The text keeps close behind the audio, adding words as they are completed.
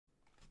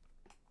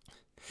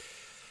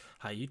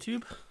Hi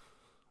YouTube,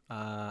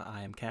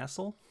 I am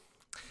Castle,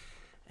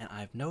 and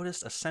I've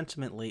noticed a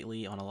sentiment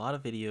lately on a lot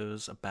of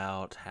videos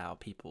about how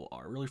people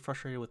are really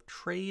frustrated with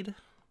trade.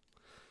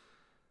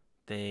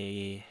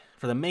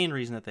 For the main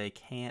reason that they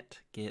can't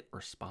get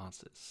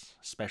responses,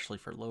 especially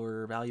for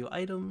lower value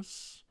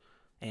items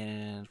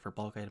and for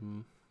bulk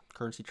item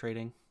currency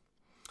trading.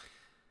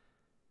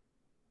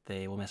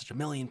 They will message a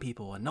million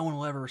people and no one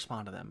will ever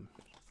respond to them.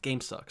 The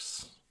game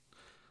sucks.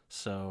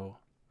 So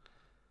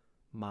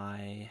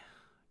my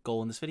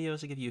goal in this video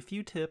is to give you a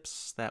few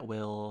tips that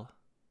will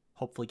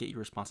hopefully get your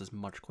responses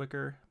much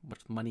quicker, much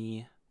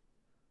money,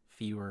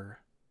 fewer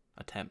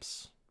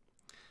attempts.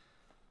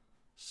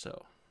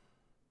 So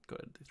go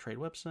to the trade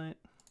website.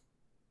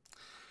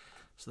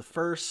 So the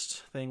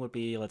first thing would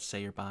be, let's say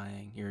you're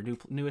a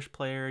newish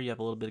player, you have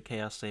a little bit of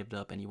chaos saved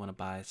up and you want to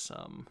buy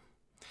some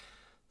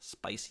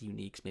spicy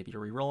uniques. Maybe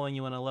you're rerolling,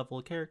 you want to level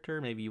a character,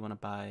 maybe you want to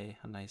buy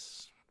a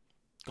nice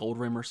gold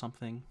rim or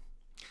something.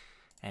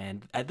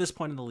 And at this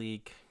point in the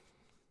league,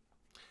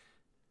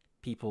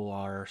 people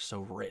are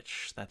so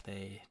rich that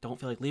they don't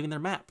feel like leaving their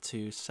map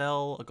to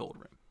sell a gold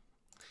rim.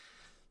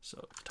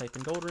 So type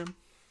in gold rim.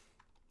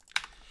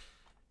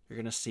 You're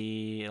going to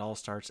see it all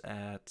starts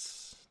at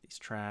these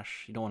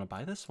trash. You don't want to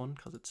buy this one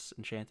because it's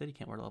enchanted. You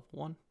can't wear level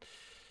 1.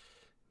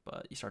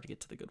 But you start to get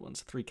to the good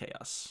ones. 3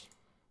 chaos.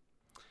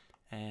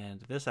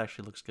 And this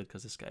actually looks good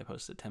because this guy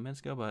posted 10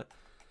 minutes ago. But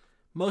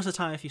most of the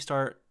time, if you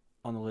start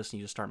on the list and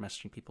you just start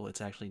messaging people,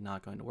 it's actually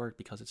not going to work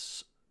because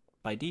it's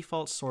by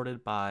default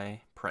sorted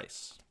by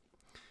price.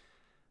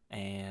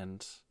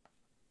 And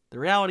the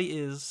reality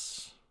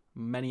is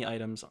many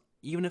items,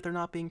 even if they're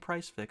not being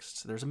price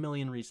fixed, there's a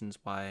million reasons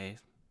why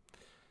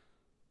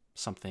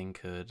something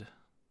could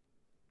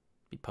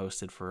be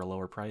posted for a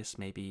lower price.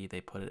 Maybe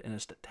they put it in a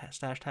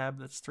stash tab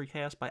that's 3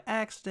 chaos by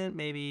accident.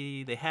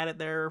 Maybe they had it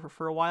there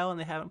for a while and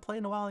they haven't played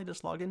in a while. They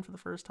just logged in for the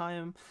first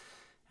time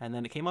and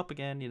then it came up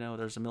again. You know,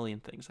 there's a million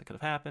things that could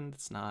have happened.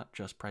 It's not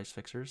just price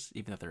fixers,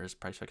 even if there is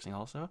price fixing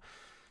also.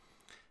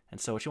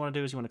 And so what you want to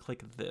do is you want to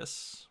click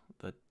this,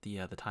 the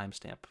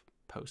timestamp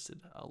posted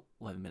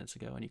 11 minutes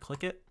ago, and you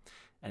click it,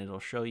 and it'll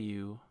show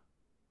you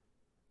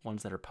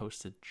ones that are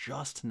posted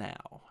just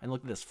now. And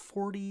look at this,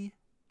 40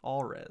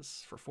 all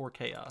res for 4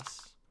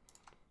 chaos.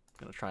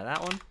 I'm gonna try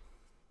that one.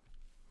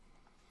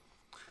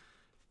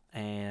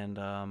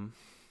 And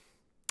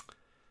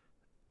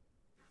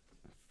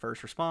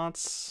first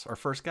response, or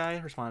first guy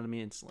responded to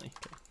me instantly.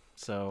 Okay.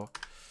 So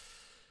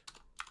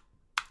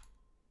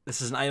this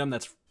is an item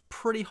that's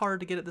pretty hard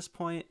to get at this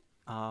point.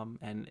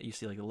 And you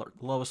see like the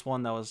lowest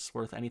one that was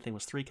worth anything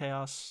was 3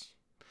 chaos.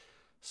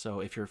 So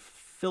if you're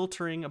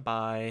filtering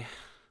by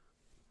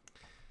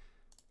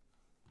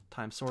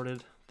time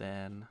sorted,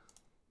 then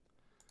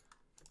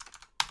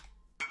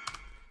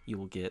you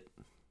will get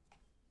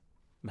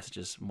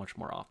messages much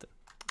more often.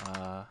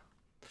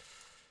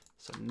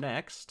 So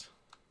next,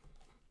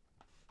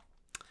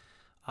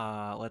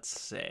 let's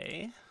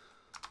say,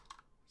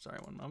 sorry,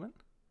 one moment.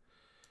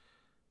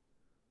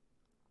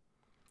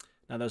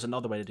 Now there's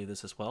another way to do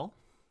this as well.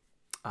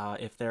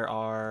 If there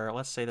are,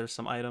 let's say there's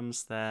some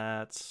items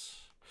that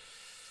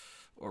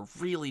are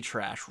really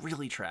trash,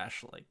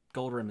 like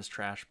gold rim is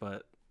trash,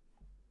 but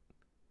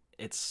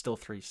it's still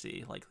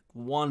 3C. Like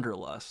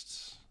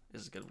Wanderlust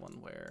is a good one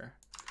where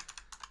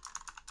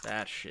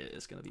that shit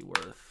is gonna be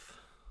worth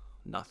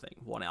nothing.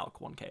 1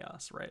 alch, 1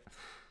 chaos, right?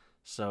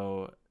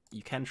 So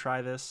you can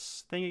try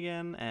this thing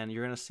again, and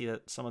you're gonna see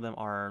that some of them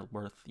are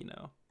worth,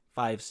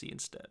 5C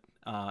instead.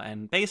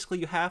 And basically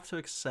you have to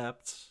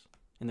accept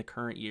in the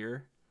current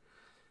year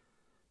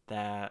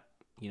that,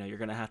 you're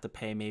going to have to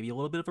pay maybe a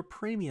little bit of a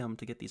premium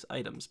to get these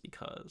items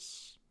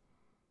because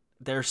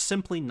they're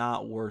simply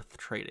not worth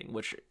trading,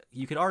 which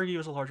you could argue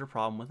is a larger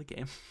problem with the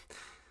game.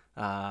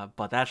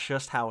 But that's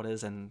just how it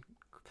is, and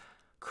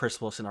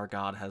Chris Wilson, our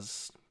god,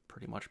 has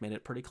pretty much made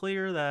it pretty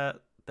clear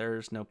that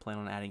there's no plan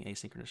on adding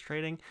asynchronous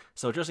trading.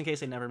 So just in case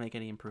they never make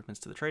any improvements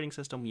to the trading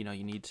system, you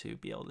need to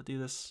be able to do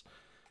this.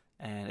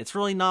 And it's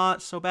really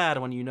not so bad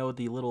when you know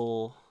the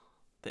little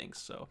things.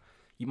 So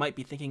you might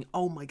be thinking,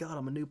 oh my god,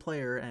 I'm a new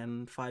player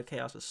and 5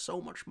 chaos is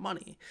so much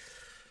money.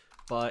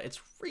 But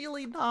it's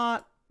really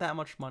not that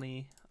much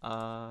money.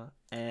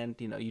 And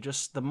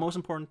the most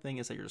important thing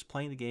is that you're just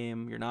playing the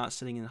game. You're not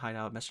sitting in a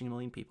hideout messaging a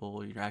million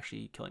people. You're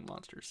actually killing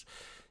monsters.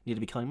 You need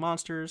to be killing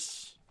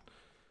monsters.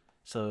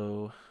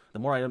 So the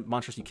more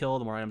monsters you kill,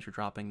 the more items you're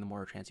dropping, the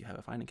more chance you have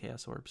of finding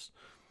chaos orbs.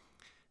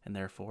 And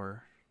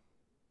therefore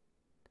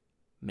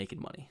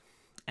making money.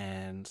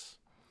 And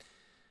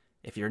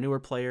if you're a newer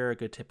player, a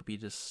good tip would be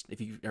just, if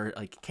you are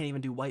can't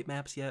even do white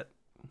maps yet,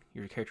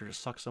 your character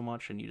just sucks so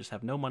much and you just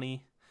have no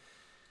money,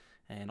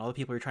 and all the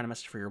people you're trying to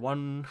message for your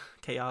 1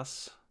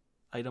 chaos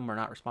item are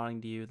not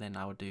responding to you, then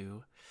I would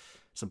do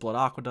some blood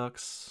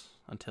aqueducts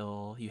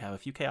until you have a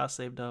few chaos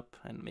saved up,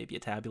 and maybe a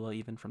tabula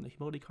even from the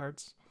humility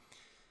cards,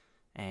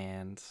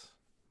 and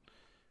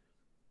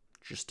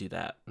just do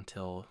that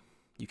until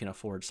you can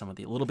afford some of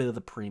the little bit of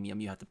the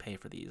premium you have to pay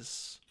for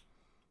these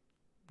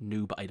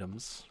noob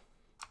items.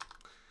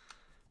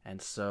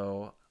 And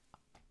so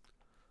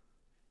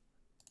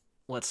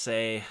let's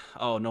say,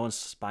 oh, no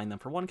one's buying them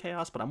for 1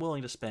 chaos, but I'm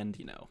willing to spend,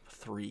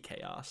 3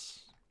 chaos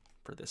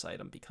for this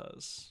item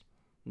because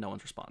no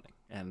one's responding.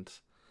 And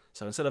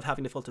so instead of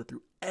having to filter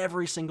through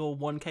every single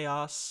 1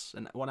 chaos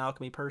and 1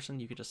 alchemy person,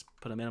 you could just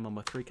put a minimum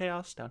of 3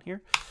 chaos down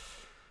here,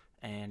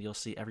 and you'll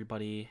see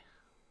everybody.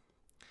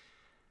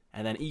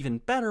 And then even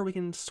better, we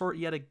can sort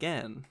yet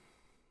again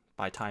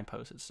by time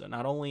posted. So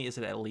not only is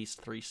it at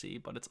least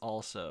 3C, but it's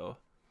also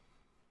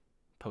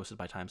posted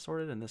by time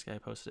sorted, and this guy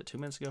posted it 2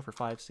 minutes ago for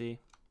 5C.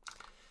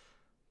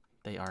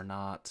 They are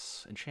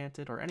not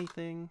enchanted or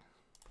anything.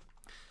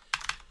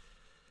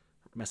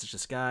 Message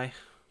this guy,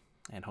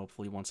 and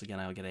hopefully once again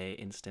I'll get a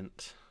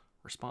instant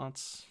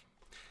response.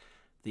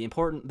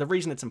 The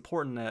reason it's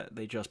important that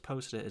they just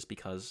posted it is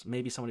because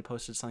maybe somebody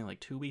posted something like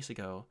 2 weeks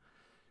ago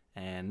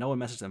and no one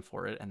messaged them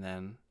for it, and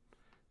then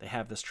they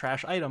have this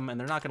trash item and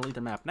they're not going to leave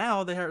their map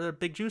now. They're a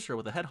big juicer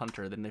with a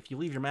headhunter. Then if you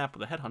leave your map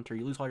with a headhunter,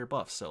 you lose all your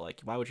buffs. So like,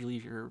 why would you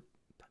leave your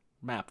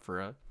map for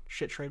a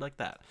shit trade like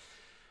that?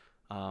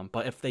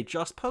 But if they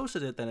just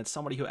posted it, then it's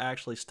somebody who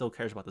actually still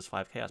cares about this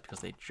 5 chaos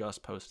because they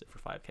just posted it for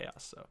 5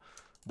 chaos. So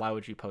why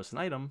would you post an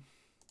item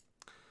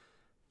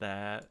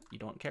that you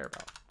don't care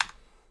about?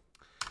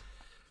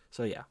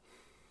 So yeah,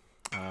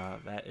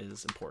 that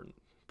is important.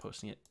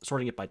 Posting it,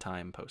 sorting it by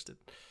time posted.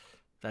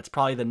 That's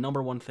probably the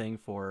 #1 thing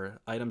for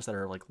items that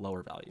are like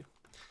lower value.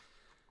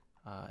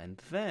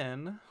 And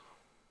then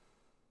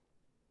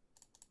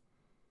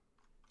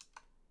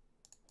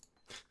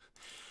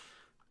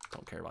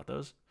don't care about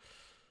those.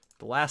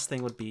 The last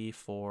thing would be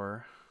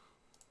for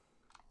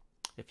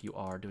if you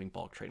are doing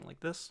bulk trading like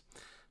this.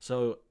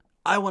 So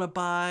I want to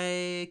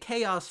buy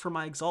chaos for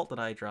my exalt that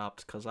I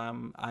dropped because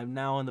I'm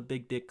now in the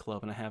big dick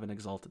club and I have an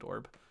exalted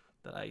orb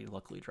that I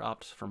luckily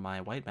dropped from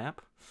my white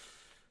map.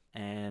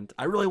 And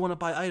I really want to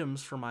buy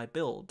items for my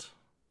build,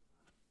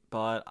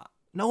 but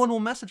no one will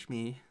message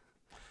me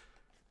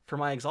for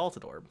my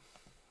exalted orb.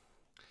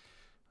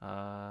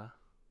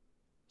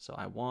 So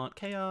I want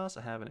chaos.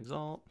 I have an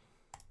exalt.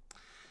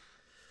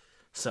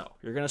 So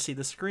you're going to see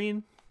the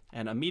screen,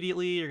 and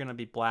immediately you're going to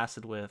be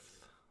blasted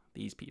with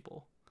these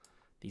people.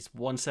 These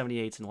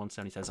 178s and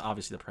 177s.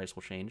 Obviously, the price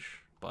will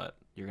change, but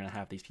you're going to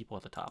have these people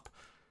at the top.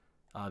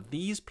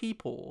 These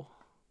people,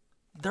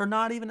 they're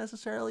not even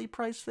necessarily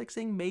price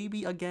fixing.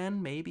 Maybe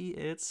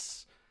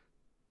it's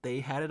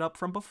they had it up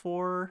from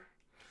before.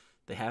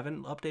 They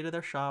haven't updated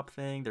their shop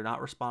thing. They're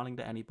not responding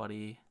to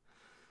anybody.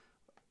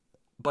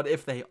 But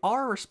if they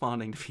are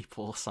responding to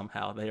people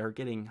somehow, they are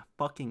getting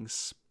fucking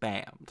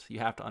spammed. You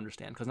have to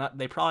understand, because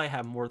they probably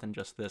have more than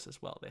just this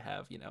as well. They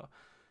have,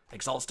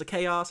 exalts to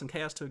chaos and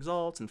chaos to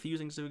exalts and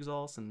fusings to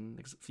exalts and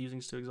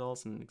fusings to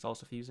exalts and exalts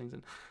to fusings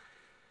and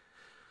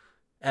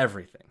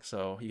everything.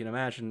 So you can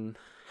imagine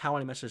how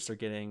many messages they're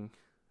getting.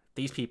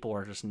 These people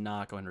are just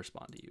not going to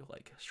respond to you,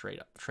 like straight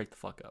the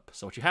fuck up.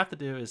 So what you have to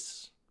do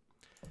is,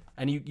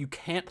 and you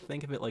can't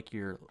think of it like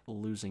you're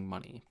losing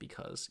money,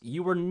 because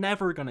you were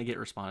never going to get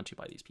responded to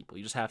by these people.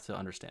 You just have to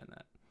understand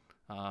that.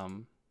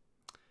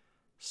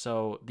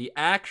 So the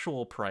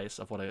actual price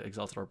of what an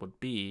exalted orb would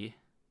be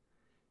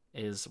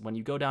is when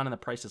you go down and the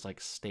price is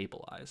like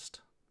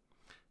stabilized.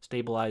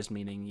 Stabilized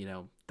meaning,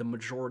 the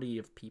majority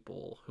of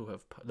people who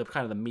have the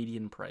kind of the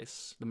median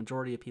price, the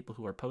majority of people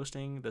who are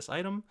posting this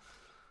item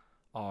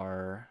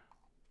are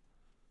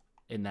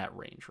in that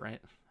range, right?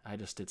 I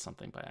just did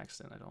something by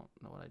accident. I don't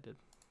know what I did.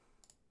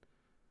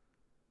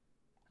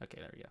 Okay,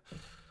 there we go.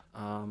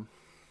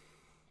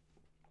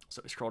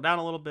 So we scroll down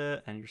a little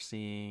bit and you're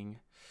seeing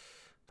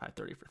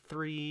 530 for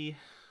 3.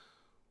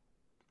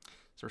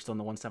 So we're still in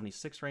the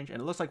 176 range,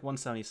 and it looks like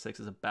 176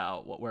 is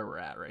about where we're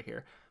at right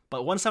here.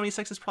 But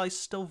 176 is probably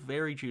still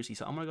very juicy,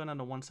 so I'm going to go down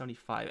to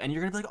 175. And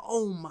you're going to be like,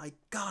 oh my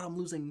god, I'm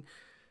losing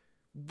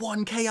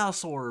 1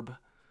 chaos orb.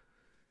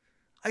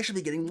 I should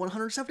be getting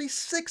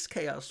 176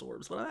 chaos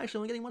orbs, but I'm actually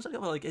only getting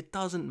 175. Like, it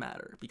doesn't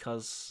matter,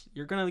 because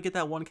you're going to get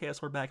that 1 chaos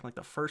orb back in like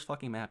the first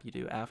fucking map you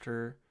do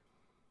after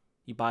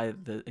you buy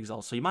the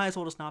exalt. So you might as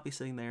well just not be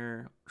sitting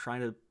there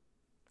trying to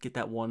get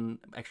that 1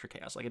 extra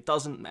chaos. Like, it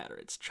doesn't matter.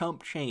 It's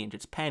chump change.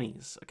 It's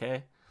pennies,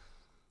 okay?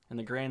 In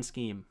the grand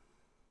scheme.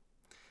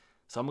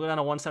 So I'm going down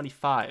to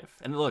 175.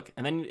 And look,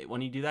 and then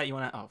when you do that, you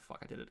want to... Oh, fuck,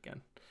 I did it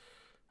again.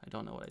 I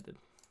don't know what I did.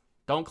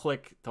 Don't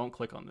click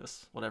on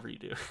this, whatever you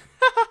do.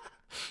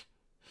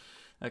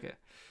 Okay.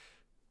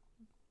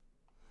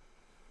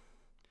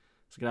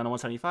 So get down to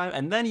 175.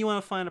 And then you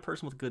want to find a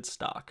person with good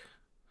stock.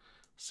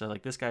 So,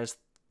 like, this guy's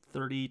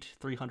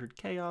 300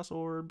 chaos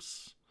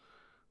orbs.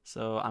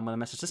 So I'm going to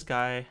message this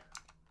guy.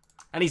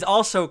 And he's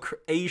also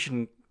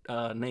Asian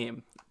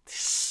name.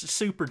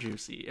 Super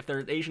juicy. If they're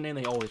an Asian name,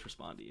 they always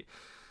respond to you.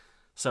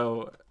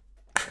 So,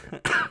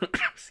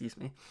 excuse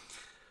me.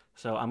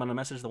 So I'm going to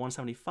message the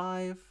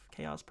 175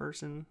 chaos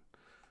person.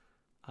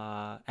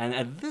 And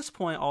at this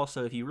point,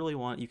 also, if you really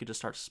want, you could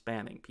just start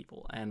spamming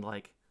people. And,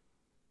 like,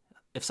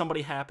 if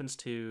somebody happens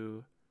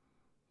to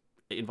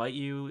invite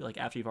you, like,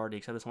 after you've already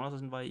accepted someone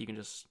else's invite, you could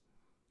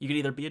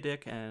either be a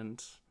dick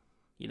and,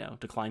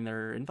 decline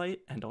their invite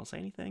and don't say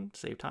anything to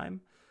save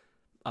time.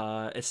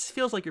 It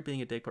feels like you're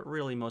being a dick, but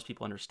really most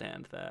people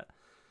understand that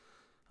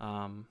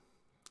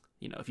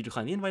You know, if you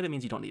decline the invite, it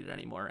means you don't need it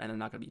anymore, and I'm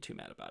not going to be too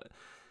mad about it.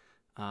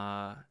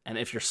 And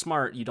if you're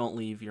smart, you don't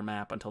leave your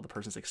map until the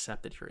person's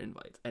accepted your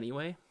invite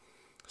anyway,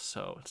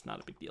 so it's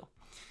not a big deal.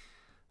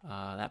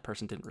 That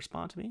person didn't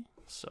respond to me,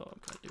 so I'm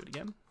going to do it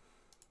again.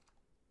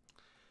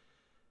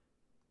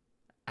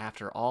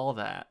 After all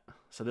that,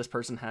 so this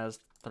person has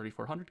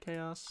 3,400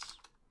 chaos.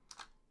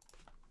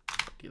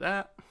 Do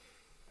that.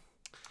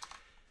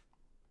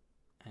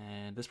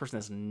 And this person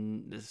has,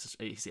 this is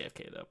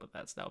ACFK though, but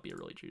that would be a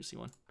really juicy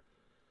one.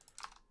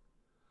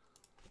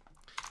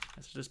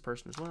 That's this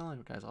person as well.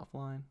 Your guy's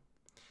offline.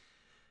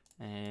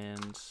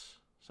 And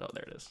so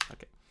there it is.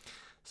 Okay.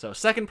 So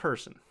second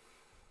person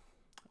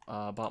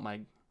bought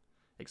my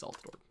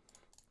Exalted Orb.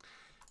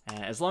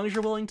 And as long as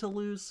you're willing to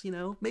lose, you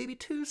know, maybe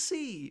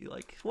 2C.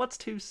 Like, what's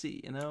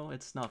 2C? You know,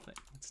 it's nothing.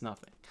 It's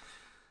nothing.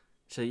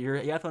 So you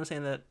have to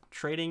understand that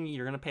trading,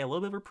 you're going to pay a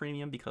little bit of a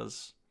premium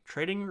because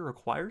trading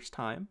requires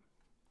time.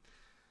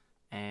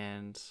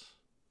 And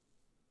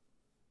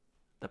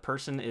the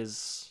person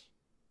is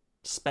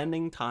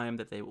spending time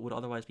that they would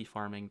otherwise be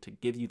farming to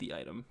give you the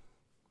item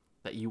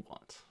that you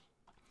want.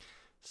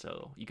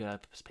 So you gotta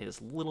pay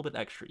this little bit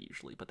extra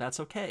usually, but that's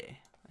okay.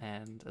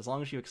 And as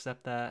long as you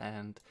accept that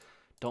and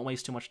don't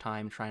waste too much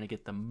time trying to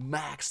get the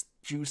max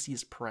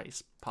juiciest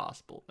price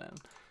possible, then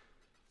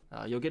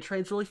you'll get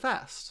trades really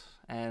fast.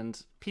 And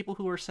people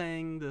who are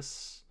saying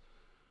this,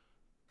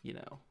 you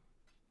know,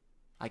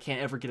 I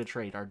can't ever get a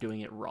trade, are doing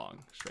it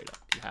wrong, straight up.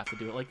 You have to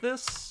do it like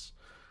this,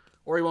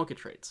 or you won't get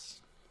trades.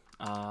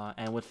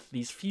 And with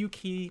these few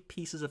key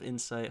pieces of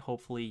insight,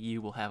 hopefully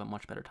you will have a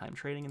much better time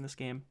trading in this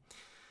game.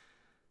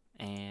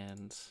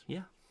 And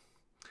yeah,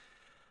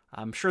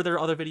 I'm sure there are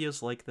other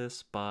videos like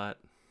this, but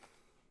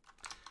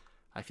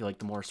I feel like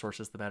the more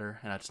sources, the better,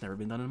 and it's never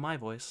been done in my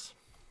voice.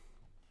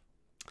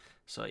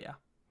 So yeah.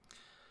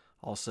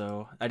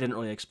 Also, I didn't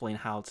really explain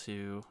how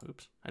to,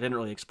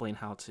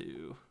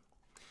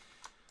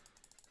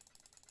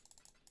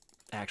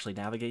 actually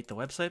navigate the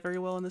website very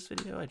well in this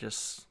video. I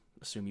just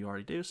assume you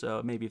already do,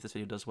 so maybe if this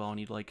video does well and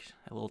you'd like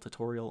a little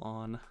tutorial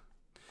on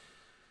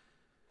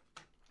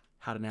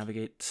how to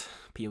navigate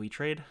PoE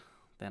trade,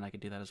 then I could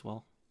do that as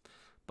well.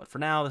 But for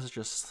now, this is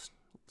just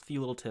a few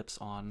little tips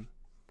on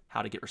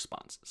how to get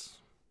responses.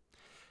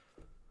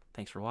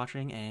 Thanks for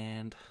watching,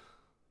 and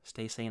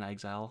stay sane,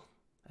 Exile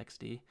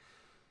XD.